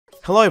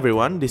Hello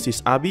everyone, this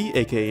is Abi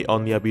aka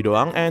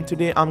onlyabidoang, and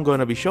today I'm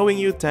gonna be showing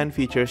you 10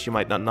 features you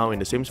might not know in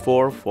The Sims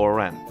 4 for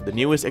Rent, the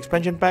newest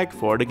expansion pack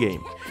for the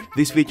game.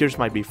 These features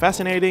might be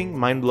fascinating,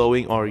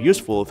 mind-blowing, or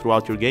useful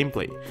throughout your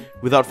gameplay.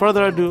 Without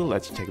further ado,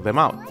 let's check them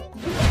out.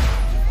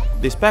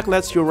 This pack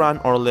lets you run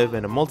or live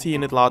in a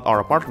multi-unit lot or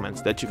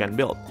apartments that you can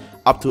build.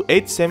 Up to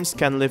 8 Sims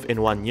can live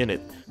in one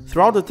unit.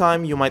 Throughout the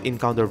time, you might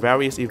encounter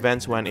various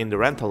events when in the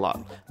rental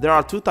lot. There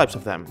are two types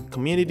of them,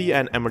 community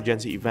and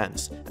emergency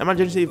events.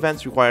 Emergency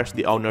events requires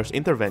the owner's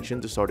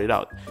intervention to sort it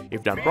out.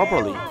 If done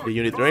properly, the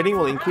unit rating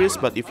will increase,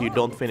 but if you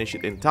don't finish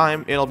it in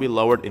time, it'll be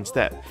lowered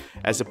instead.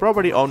 As a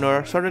property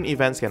owner, certain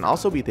events can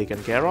also be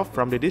taken care of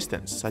from the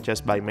distance, such as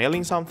by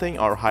mailing something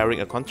or hiring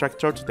a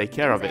contractor to take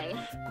care of it.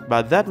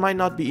 But that might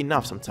not be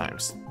enough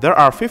sometimes. There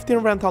are 15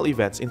 rental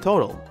events in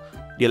total.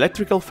 The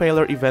electrical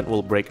failure event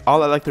will break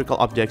all electrical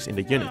objects in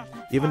the unit.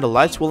 Even the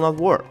lights will not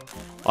work.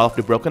 All of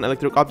the broken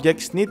electric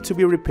objects need to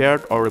be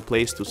repaired or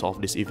replaced to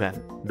solve this event.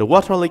 The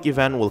water leak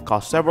event will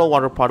cause several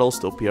water puddles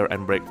to appear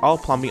and break all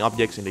plumbing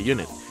objects in the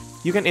unit.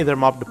 You can either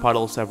mop the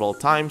puddles several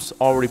times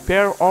or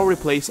repair or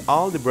replace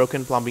all the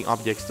broken plumbing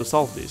objects to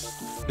solve this.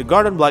 The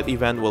garden blight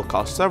event will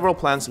cause several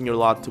plants in your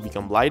lot to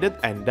become blighted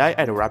and die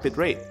at a rapid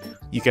rate.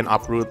 You can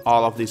uproot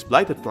all of these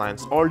blighted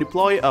plants or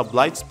deploy a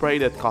blight spray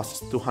that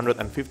costs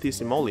 250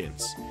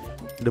 simoleons.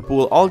 The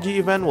pool algae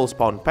event will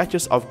spawn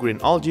patches of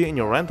green algae in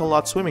your rental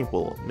lot swimming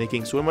pool,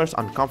 making swimmers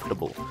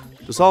uncomfortable.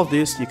 To solve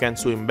this, you can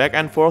swim back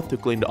and forth to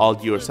clean the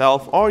algae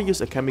yourself or use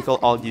a chemical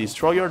algae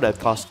destroyer that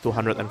costs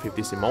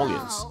 250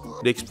 simoleons.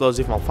 The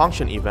explosive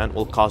malfunction event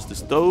will cause the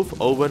stove,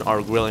 oven,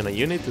 or grill in a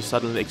unit to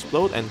suddenly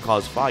explode and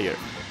cause fire.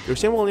 Your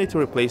sim will need to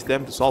replace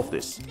them to solve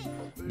this.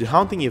 The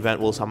haunting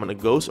event will summon a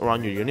ghost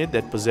around your unit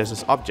that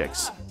possesses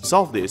objects. To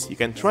solve this, you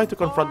can try to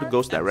confront the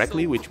ghost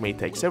directly, which may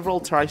take several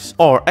tries,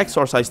 or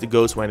exorcise the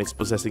ghost when it's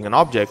possessing an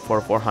object for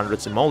 400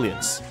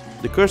 simoleons.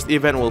 The cursed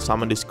event will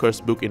summon this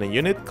cursed book in a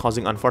unit,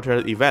 causing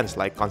unfortunate events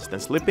like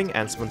constant sleeping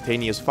and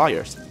spontaneous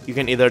fires. You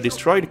can either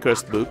destroy the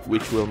cursed book,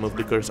 which will move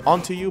the curse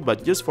onto you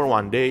but just for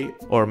one day,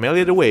 or mail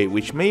it away,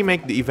 which may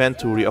make the event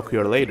to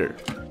reoccur later.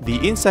 The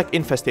insect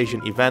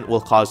infestation event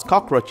will cause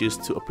cockroaches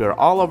to appear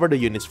all over the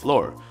unit's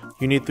floor.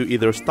 You need to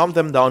either stomp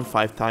them down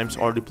 5 times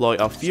or deploy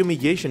a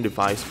fumigation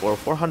device for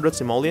 400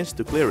 simoleons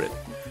to clear it.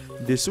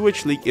 The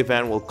sewage leak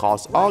event will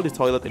cause all the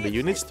toilet in the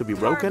units to be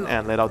broken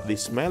and let out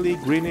these smelly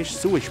greenish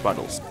sewage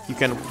puddles. You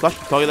can flush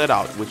the toilet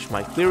out, which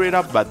might clear it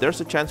up, but there's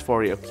a chance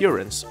for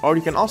reoccurrence, or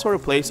you can also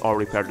replace or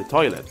repair the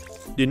toilet.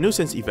 The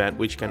nuisance event,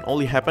 which can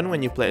only happen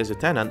when you play as a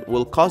tenant,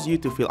 will cause you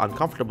to feel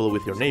uncomfortable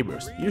with your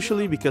neighbors,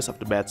 usually because of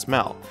the bad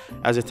smell.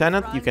 As a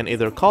tenant, you can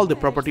either call the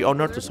property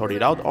owner to sort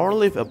it out or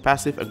leave a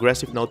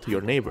passive-aggressive note to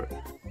your neighbor.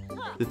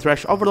 The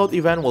trash overload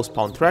event will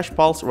spawn trash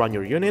piles around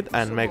your unit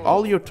and make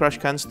all your trash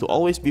cans to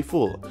always be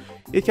full.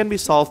 It can be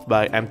solved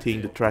by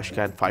emptying the trash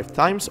can 5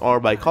 times or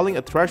by calling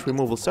a trash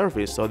removal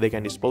service so they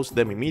can dispose of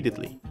them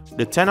immediately.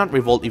 The tenant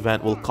revolt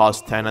event will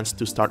cause tenants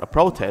to start a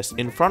protest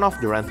in front of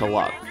the rental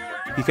lot.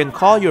 You can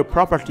call your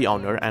property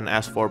owner and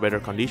ask for better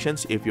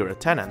conditions if you're a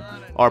tenant,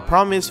 or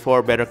promise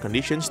for better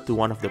conditions to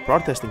one of the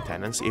protesting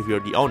tenants if you're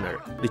the owner.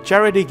 The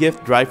charity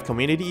gift drive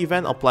community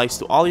event applies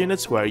to all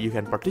units where you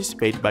can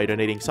participate by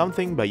donating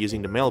something by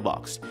using the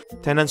mailbox.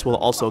 Tenants will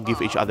also give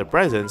each other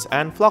presents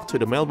and flock to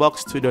the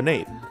mailbox to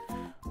donate.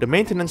 The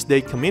Maintenance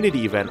Day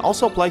community event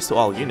also applies to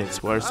all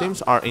units, where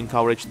Sims are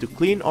encouraged to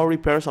clean or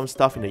repair some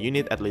stuff in the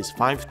unit at least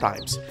 5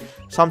 times.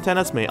 Some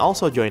tenants may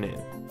also join in.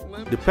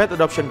 The Pet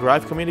Adoption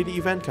Drive community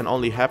event can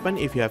only happen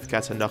if you have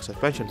Cats and Dogs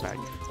expansion pack.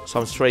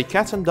 Some stray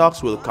cats and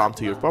dogs will come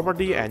to your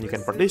property and you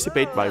can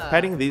participate by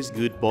petting these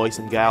good boys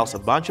and gals a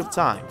bunch of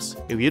times.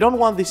 If you don't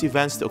want these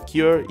events to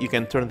occur, you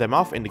can turn them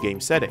off in the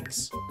game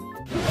settings.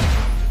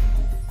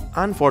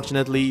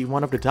 Unfortunately,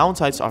 one of the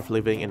downsides of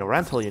living in a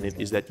rental unit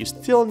is that you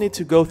still need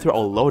to go through a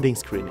loading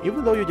screen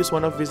even though you just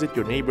want to visit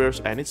your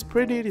neighbors, and it's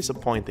pretty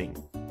disappointing.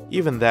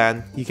 Even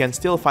then, you can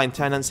still find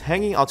tenants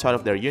hanging outside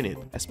of their unit,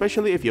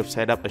 especially if you've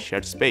set up a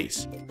shared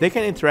space. They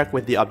can interact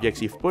with the objects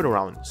you've put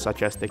around,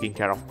 such as taking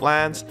care of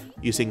plants,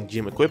 using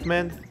gym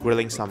equipment,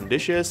 grilling some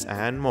dishes,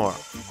 and more.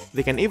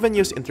 They can even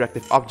use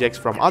interactive objects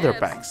from other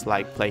packs,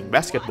 like playing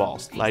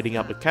basketballs, lighting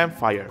up a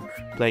campfire,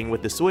 playing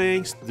with the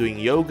swings, doing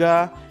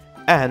yoga,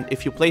 and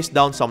if you place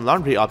down some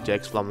laundry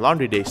objects from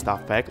Laundry Day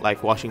stuff pack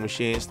like washing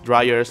machines,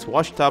 dryers,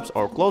 wash tubs,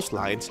 or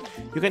clotheslines,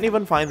 you can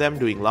even find them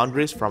doing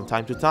laundries from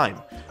time to time.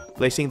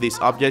 Placing these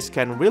objects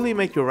can really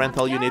make your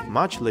rental unit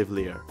much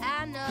livelier.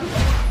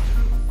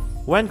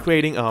 When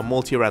creating a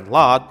multi-rent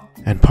lot,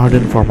 and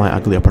pardon for my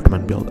ugly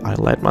apartment build, I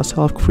let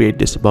myself create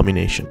this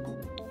abomination.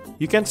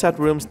 You can set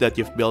rooms that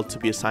you've built to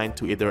be assigned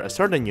to either a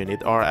certain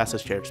unit or as a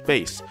shared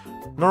space.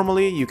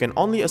 Normally, you can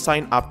only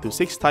assign up to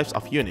 6 types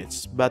of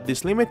units, but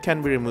this limit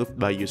can be removed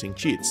by using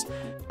cheats.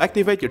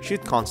 Activate your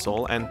cheat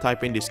console and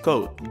type in this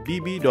code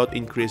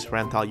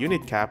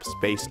bb.increaserentalunitcap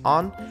space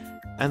on,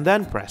 and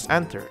then press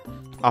enter.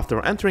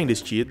 After entering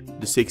this cheat,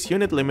 the 6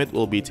 unit limit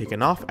will be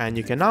taken off and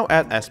you can now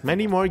add as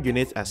many more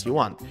units as you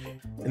want.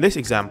 In this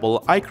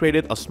example, I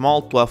created a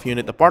small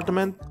 12-unit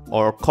apartment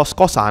or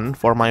kos-kosan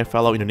for my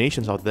fellow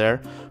Indonesians out there,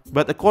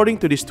 but according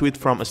to this tweet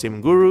from a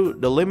sim guru,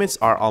 the limits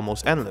are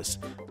almost endless.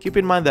 Keep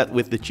in mind that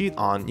with the cheat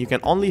on, you can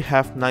only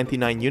have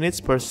 99 units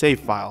per save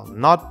file,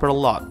 not per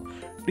lot.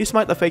 This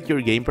might affect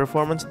your game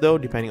performance though,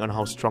 depending on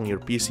how strong your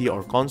PC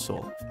or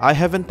console. I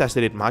haven't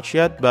tested it much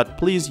yet, but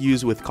please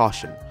use with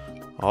caution.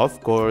 Of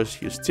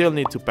course, you still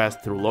need to pass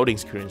through loading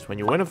screens when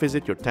you want to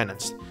visit your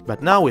tenants,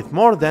 but now with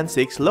more than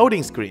 6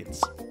 loading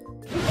screens.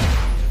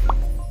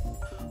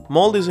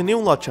 Mold is a new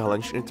lot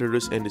challenge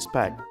introduced in this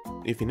pack.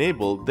 If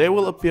enabled, they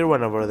will appear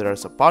whenever there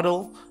is a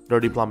puddle,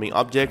 dirty plumbing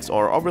objects,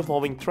 or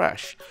overflowing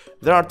trash.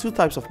 There are two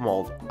types of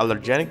mold: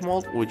 allergenic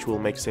mold, which will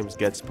make sims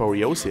get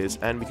sporiosis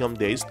and become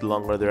dazed the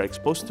longer they are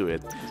exposed to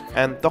it,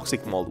 and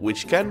toxic mold,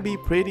 which can be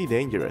pretty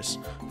dangerous.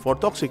 For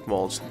toxic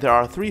molds, there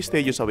are 3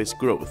 stages of its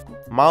growth: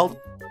 mild,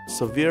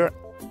 severe,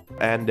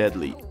 and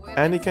deadly.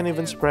 And it can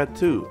even spread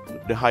too.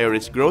 The higher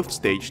its growth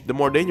stage, the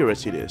more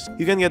dangerous it is.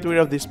 You can get rid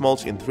of these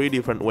molds in 3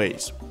 different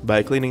ways: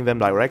 by cleaning them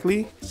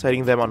directly,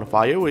 setting them on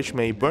fire which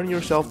may burn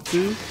yourself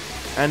too,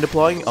 and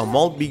deploying a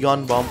mold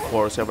begone bomb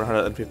for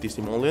 750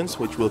 simoleons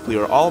which will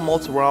clear all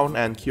molds around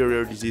and cure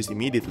your disease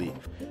immediately.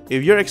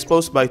 If you're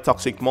exposed by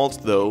toxic molds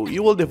though,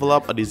 you will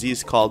develop a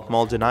disease called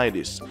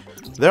moldinitis.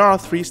 There are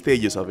 3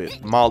 stages of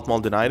it: mild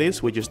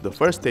moldinitis, which is the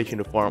first stage in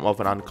the form of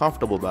an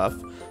uncomfortable buff,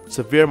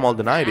 severe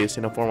moldinitis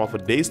in the form of a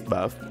dazed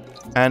buff,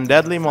 and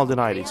deadly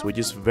moldinitis, which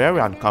is very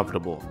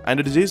uncomfortable, and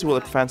the disease will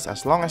advance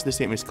as long as the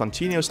sim is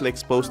continuously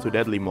exposed to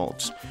deadly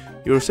molds.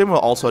 Your sim will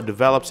also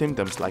develop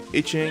symptoms like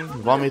itching,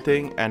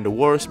 vomiting, and the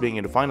worst being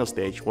in the final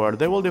stage where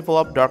they will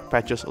develop dark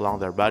patches along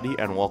their body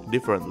and walk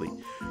differently.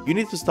 You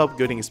need to stop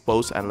getting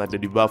exposed and let the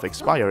debuff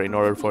expire in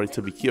order for it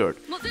to be cured.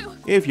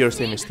 If your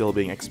sim is still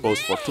being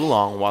exposed for too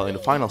long while in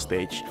the final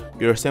stage,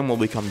 your sim will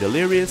become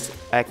delirious,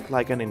 act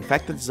like an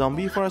infected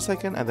zombie for a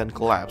second, and then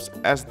collapse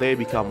as they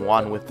become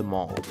one with the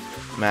mold.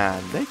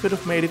 Man, they could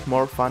have made it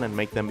more fun and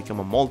make them become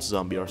a mold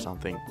zombie or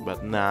something,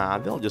 but nah,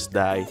 they'll just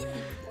die.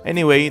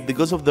 Anyway, the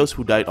ghosts of those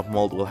who died of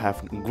mold will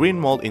have green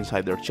mold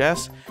inside their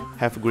chest,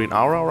 have green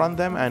aura around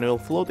them, and will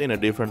float in a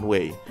different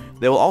way.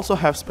 They will also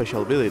have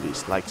special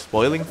abilities like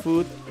spoiling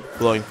food,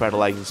 blowing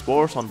fertilizing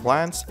spores on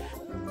plants,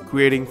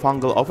 creating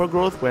fungal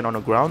overgrowth when on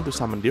the ground to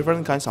summon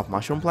different kinds of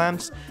mushroom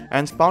plants,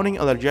 and spawning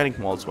allergenic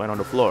molds when on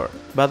the floor,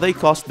 but they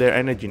cost their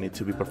energy need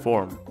to be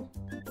performed.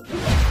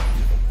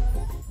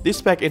 This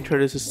pack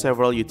introduces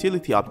several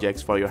utility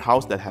objects for your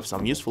house that have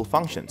some useful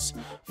functions.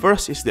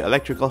 First is the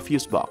electrical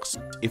fuse box.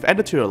 If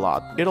added to your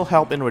lot, it'll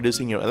help in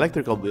reducing your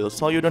electrical bills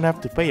so you don't have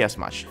to pay as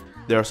much.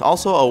 There's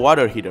also a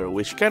water heater,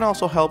 which can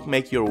also help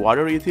make your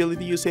water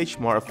utility usage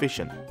more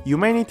efficient. You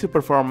may need to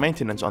perform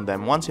maintenance on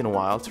them once in a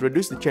while to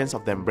reduce the chance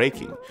of them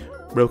breaking.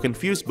 Broken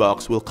fuse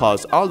box will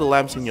cause all the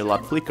lamps in your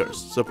lot flickers,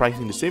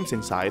 surprising the sims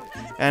inside,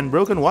 and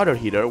broken water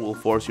heater will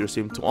force your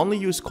sim to only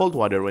use cold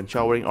water when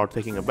showering or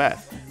taking a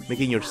bath,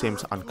 making your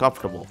sims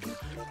uncomfortable.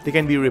 They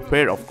can be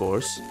repaired, of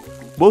course.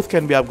 Both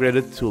can be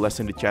upgraded to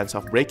lessen the chance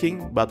of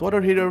breaking, but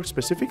water heater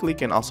specifically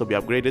can also be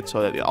upgraded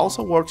so that it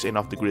also works in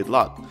off-the-grid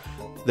lot.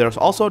 There's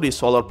also the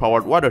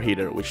solar-powered water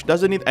heater, which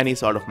doesn't need any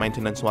sort of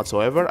maintenance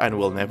whatsoever and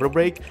will never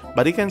break,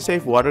 but it can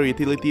save water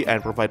utility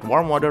and provide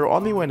warm water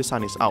only when the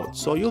sun is out,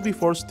 so you'll be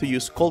forced to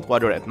use cold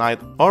water at night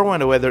or when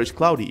the weather is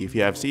cloudy if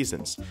you have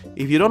seasons.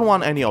 If you don't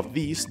want any of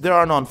these, there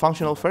are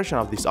non-functional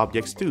versions of these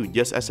objects too,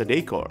 just as a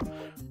decor.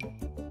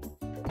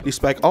 This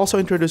pack also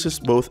introduces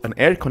both an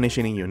air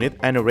conditioning unit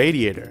and a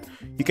radiator.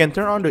 You can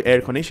turn on the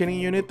air conditioning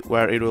unit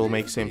where it will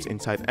make sims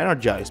inside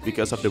energized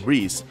because of the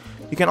breeze.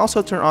 You can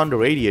also turn on the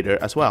radiator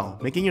as well,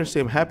 making your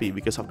sim happy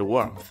because of the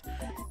warmth.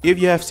 If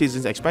you have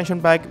Seasons expansion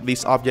pack,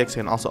 these objects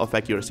can also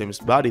affect your sim's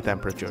body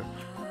temperature.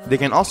 They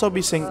can also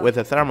be synced with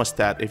a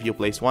thermostat if you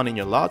place one in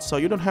your lot, so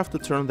you don't have to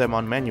turn them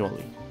on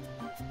manually.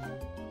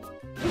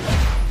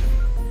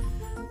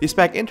 This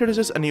pack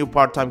introduces a new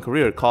part-time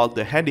career called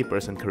the Handy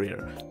Person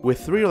career, with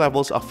 3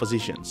 levels of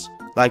positions.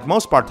 Like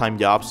most part-time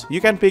jobs,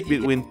 you can pick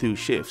between 2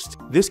 shifts.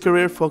 This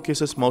career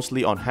focuses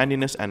mostly on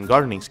handiness and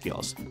gardening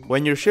skills.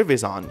 When your shift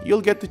is on,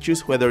 you'll get to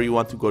choose whether you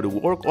want to go to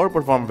work or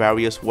perform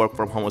various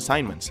work-from-home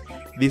assignments.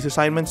 These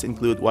assignments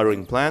include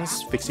watering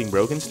plants, fixing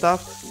broken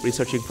stuff,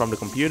 researching from the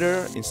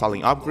computer,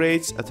 installing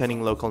upgrades,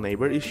 attending local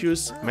neighbor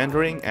issues,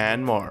 mentoring,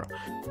 and more.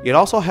 It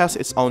also has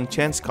its own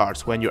chance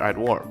cards when you're at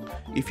work.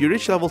 If you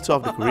reach level 2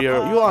 of the career,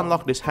 you'll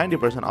unlock this Handy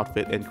Person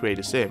outfit and create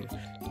a sim.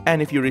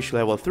 And if you reach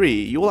level 3,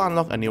 you will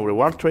unlock a new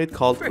reward trait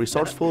called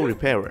Resourceful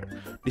Repairer.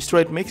 This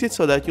trait makes it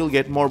so that you'll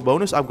get more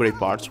bonus upgrade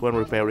parts when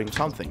repairing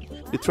something.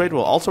 The trait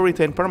will also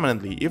retain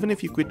permanently even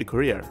if you quit the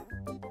career.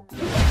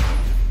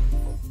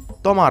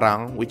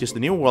 Tomarang, which is the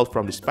new world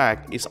from this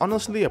pack, is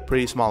honestly a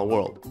pretty small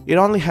world. It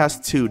only has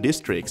 2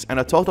 districts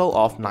and a total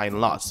of 9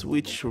 lots,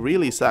 which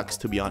really sucks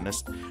to be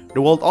honest.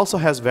 The world also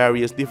has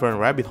various different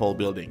rabbit hole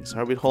buildings.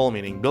 Rabbit hole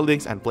meaning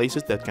buildings and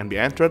places that can be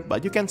entered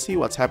but you can see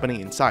what's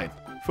happening inside.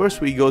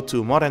 First we go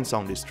to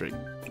Morensong district.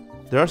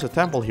 There's a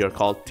temple here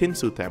called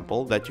Tinsu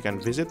Temple that you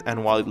can visit,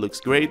 and while it looks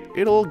great,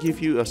 it'll give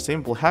you a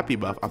simple happy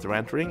buff after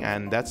entering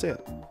and that's it.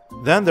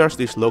 Then there's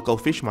this local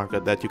fish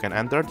market that you can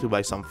enter to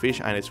buy some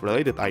fish and its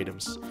related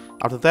items.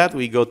 After that,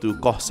 we go to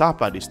Koh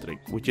Sapa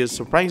district, which is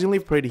surprisingly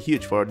pretty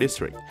huge for a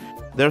district.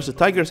 There's a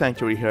tiger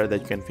sanctuary here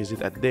that you can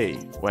visit at day.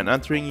 When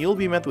entering, you'll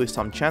be met with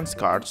some chance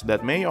cards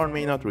that may or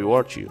may not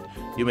reward you.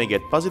 You may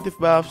get positive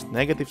buffs,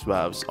 negative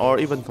buffs, or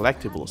even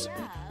collectibles.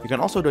 You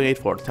can also donate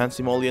for 10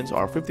 simoleons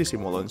or 50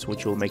 simoleons,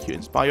 which will make you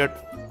inspired,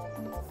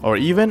 or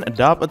even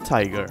adopt a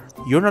tiger.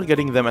 You're not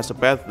getting them as a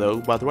pet though,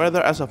 but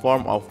rather as a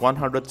form of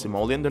 100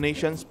 simoleon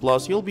donations,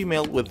 plus you'll be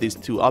mailed with these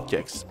two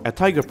objects, a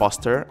tiger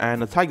poster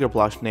and a tiger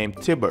plush named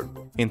Tibert.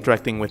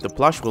 Interacting with the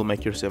plush will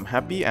make your sim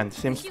happy, and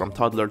sims from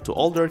toddler to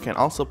older can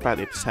also pet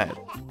its head.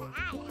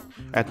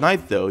 At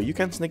night though, you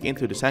can sneak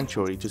into the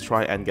sanctuary to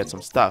try and get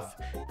some stuff.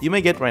 You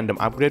may get random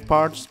upgrade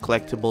parts,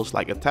 collectibles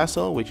like a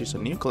tassel, which is a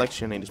new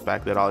collection in this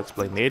pack that I'll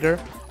explain later,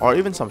 or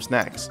even some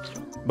snacks.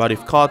 But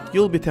if caught,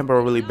 you'll be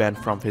temporarily banned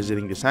from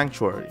visiting the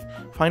sanctuary.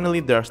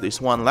 Finally, there's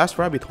this one last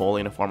rabbit hole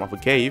in the form of a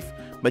cave,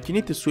 but you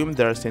need to swim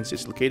there since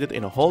it's located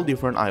in a whole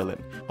different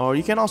island. Or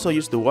you can also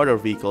use the water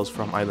vehicles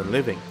from Island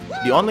Living.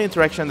 The only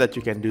interaction that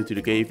you can do to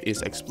the cave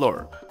is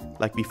explore.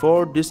 Like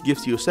before, this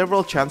gives you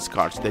several chance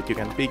cards that you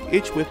can pick,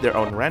 each with their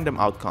own random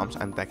outcomes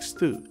and text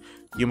too.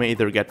 You may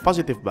either get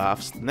positive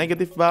buffs,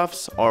 negative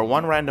buffs, or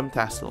one random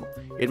tassel.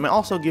 It may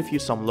also give you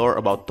some lore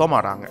about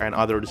Tomarang and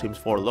other The Sims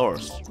 4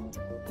 lores.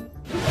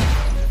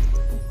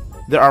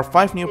 There are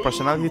 5 new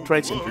personality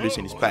traits introduced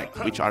in this pack,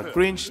 which are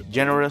cringe,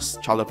 generous,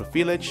 child of the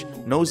village,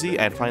 nosy,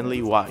 and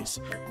finally wise,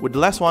 with the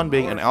last one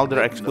being an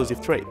elder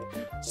exclusive trait.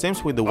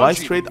 Sims with the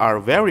wise trait are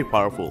very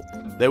powerful.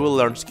 They will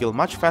learn skill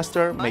much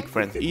faster, make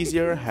friends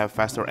easier, have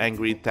faster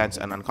angry, tense,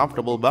 and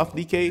uncomfortable buff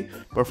decay,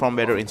 perform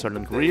better in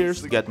certain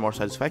careers, get more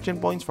satisfaction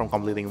points from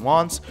completing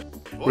wands,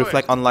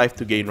 reflect on life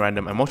to gain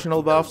random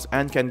emotional buffs,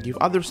 and can give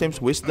other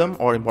sims wisdom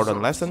or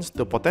important lessons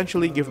to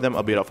potentially give them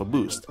a bit of a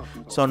boost.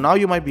 So now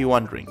you might be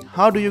wondering,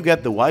 how do you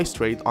get the wise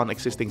trait on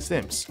existing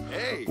sims?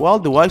 Well,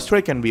 the wise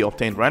trait can be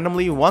obtained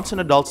randomly once an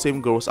adult sim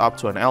grows up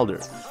to an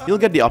elder. You'll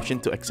get the option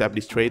to accept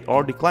this trait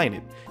or decline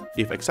it.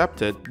 If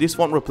accepted, this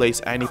won't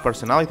replace any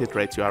personality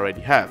traits you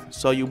already have,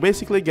 so you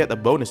basically get a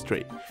bonus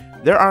trait.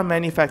 There are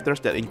many factors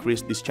that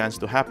increase this chance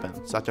to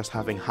happen, such as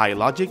having high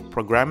logic,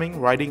 programming,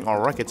 writing,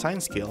 or rocket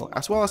science skill,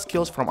 as well as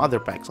skills from other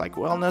packs like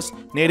wellness,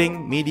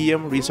 knitting,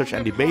 medium, research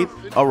and debate,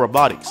 or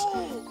robotics.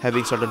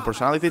 Having certain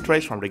personality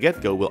traits from the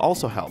get-go will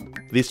also help.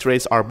 These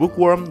traits are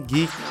bookworm,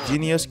 geek,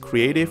 genius,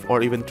 creative,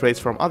 or even traits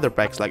from other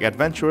packs like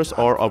adventurous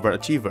or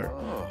overachiever.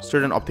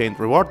 Certain obtained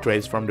reward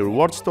traits from the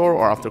reward store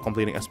or after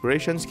completing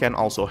aspirations can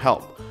also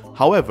help.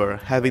 However,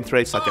 having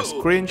traits such as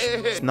cringe,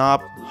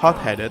 snob,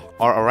 hot-headed,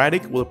 or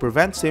erratic will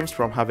prevent sims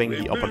from having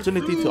the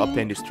opportunity to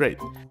obtain this trait.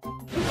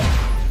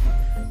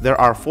 There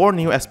are 4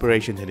 new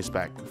aspirations in this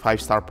pack: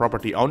 5-star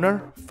property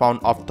owner, fond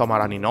of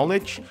Tomarani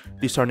knowledge,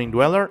 discerning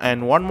dweller,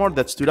 and one more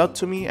that stood out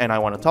to me and I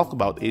want to talk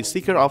about is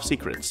seeker of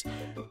secrets.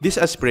 This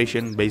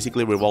aspiration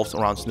basically revolves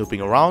around snooping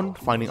around,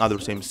 finding other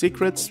sims'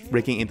 secrets,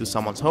 breaking into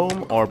someone's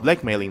home, or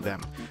blackmailing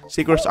them.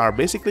 Seekers are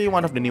basically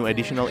one of the new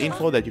additional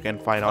info that you can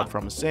find out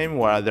from a sim,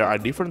 where there are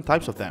different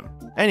types of them.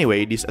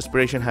 Anyway, this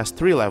aspiration has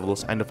 3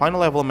 levels, and the final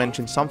level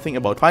mentions something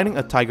about finding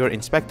a tiger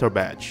inspector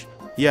badge.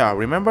 Yeah,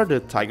 remember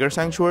the tiger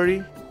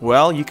sanctuary?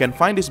 Well, you can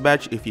find this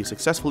badge if you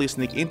successfully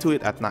sneak into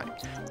it at night.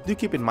 Do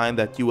keep in mind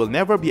that you will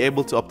never be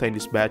able to obtain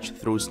this badge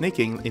through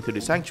sneaking into the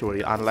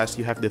sanctuary unless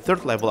you have the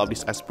 3rd level of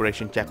this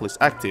aspiration checklist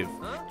active.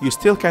 You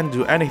still can't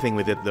do anything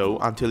with it though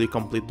until you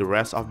complete the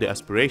rest of the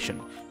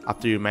aspiration.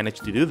 After you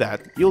manage to do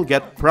that, you'll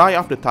get Pry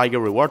of the Tiger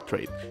reward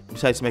trait.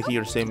 Besides making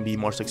your sim be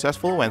more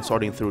successful when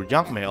sorting through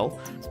junk mail,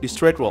 this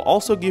trait will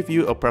also give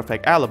you a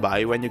perfect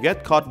alibi when you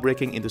get caught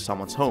breaking into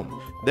someone's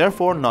home,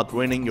 therefore not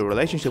ruining your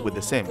relationship with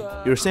the sim.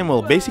 Your sim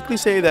will basically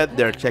say that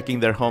they're checking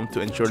their home to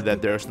ensure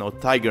that there's no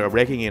tiger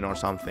breaking in or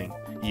something.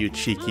 You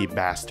cheeky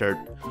bastard.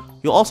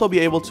 You'll also be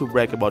able to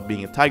brag about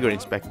being a tiger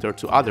inspector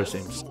to other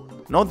sims.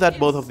 Note that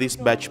both of these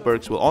badge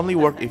perks will only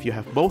work if you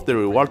have both the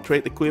reward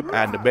trait equipped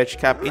and the badge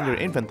cap in your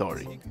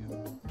inventory.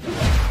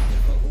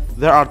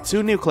 There are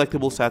 2 new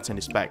collectible sets in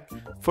this pack.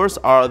 First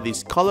are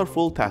these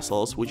colorful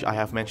tassels, which I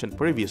have mentioned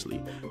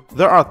previously.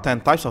 There are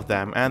 10 types of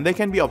them and they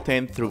can be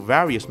obtained through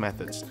various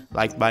methods,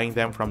 like buying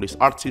them from this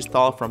artsy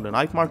stall from the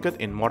night market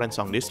in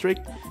Morensong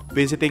district,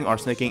 visiting or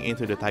sneaking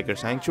into the tiger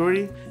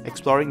sanctuary,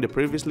 exploring the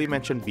previously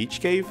mentioned beach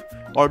cave,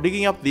 or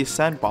digging up these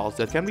sand piles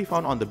that can be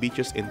found on the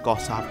beaches in Koh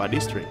Sapa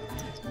district.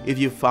 If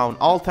you've found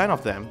all 10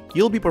 of them,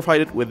 you'll be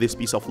provided with this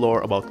piece of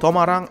lore about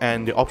Tomarang,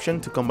 and the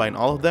option to combine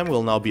all of them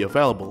will now be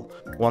available.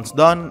 Once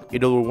done,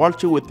 it'll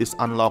reward you with this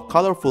unlock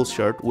colorful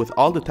shirt with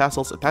all the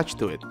tassels attached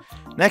to it.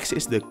 Next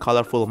is the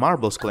colorful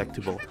marbles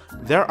collectible.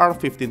 There are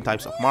 15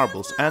 types of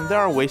marbles and there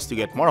are ways to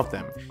get more of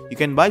them. You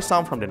can buy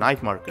some from the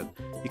night market.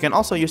 You can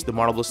also use the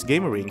marbles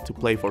game ring to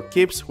play for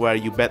keeps, where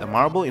you bet a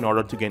marble in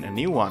order to gain a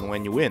new one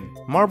when you win.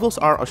 Marbles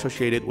are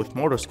associated with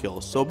motor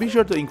skills, so be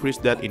sure to increase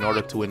that in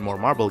order to win more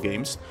marble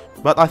games.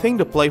 But I think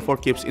the play for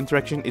keeps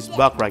interaction is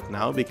bugged right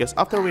now because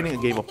after winning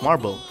a game of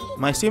marble,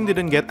 my sim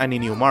didn't get any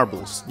new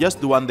marbles,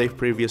 just the one they've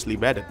previously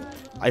betted.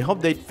 I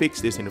hope they'd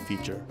fix this in the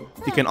future.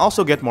 You can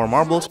also get more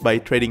marbles by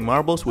trading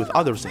marbles with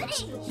other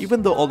Sims.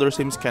 Even though older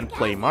Sims can't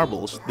play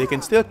marbles, they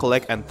can still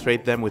collect and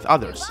trade them with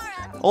others.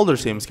 Older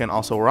Sims can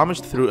also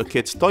rummage through a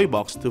kid's toy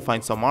box to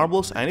find some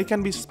marbles, and it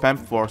can be spammed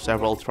for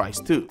several tries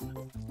too.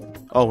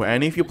 Oh,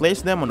 and if you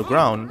place them on the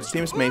ground,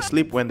 Sims may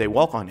sleep when they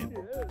walk on it.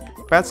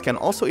 Pets can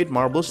also eat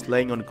marbles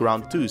laying on the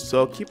ground too,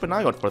 so keep an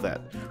eye out for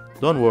that.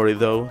 Don't worry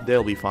though,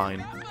 they'll be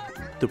fine.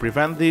 To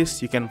prevent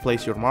this, you can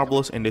place your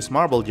marbles in this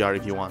marble jar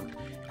if you want.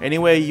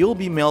 Anyway, you'll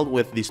be mailed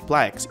with these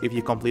plaques if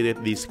you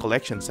completed these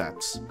collection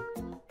sets.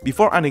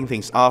 Before ending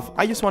things off,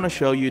 I just want to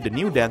show you the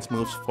new dance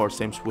moves for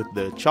Sims with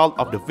the Child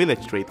of the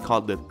Village trait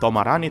called the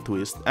Tomarani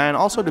twist, and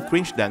also the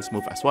cringe dance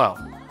move as well.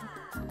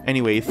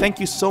 Anyway, thank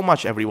you so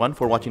much everyone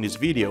for watching this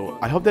video.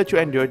 I hope that you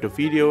enjoyed the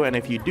video, and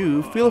if you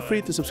do, feel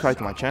free to subscribe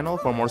to my channel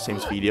for more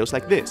Sims videos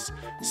like this.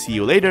 See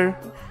you later!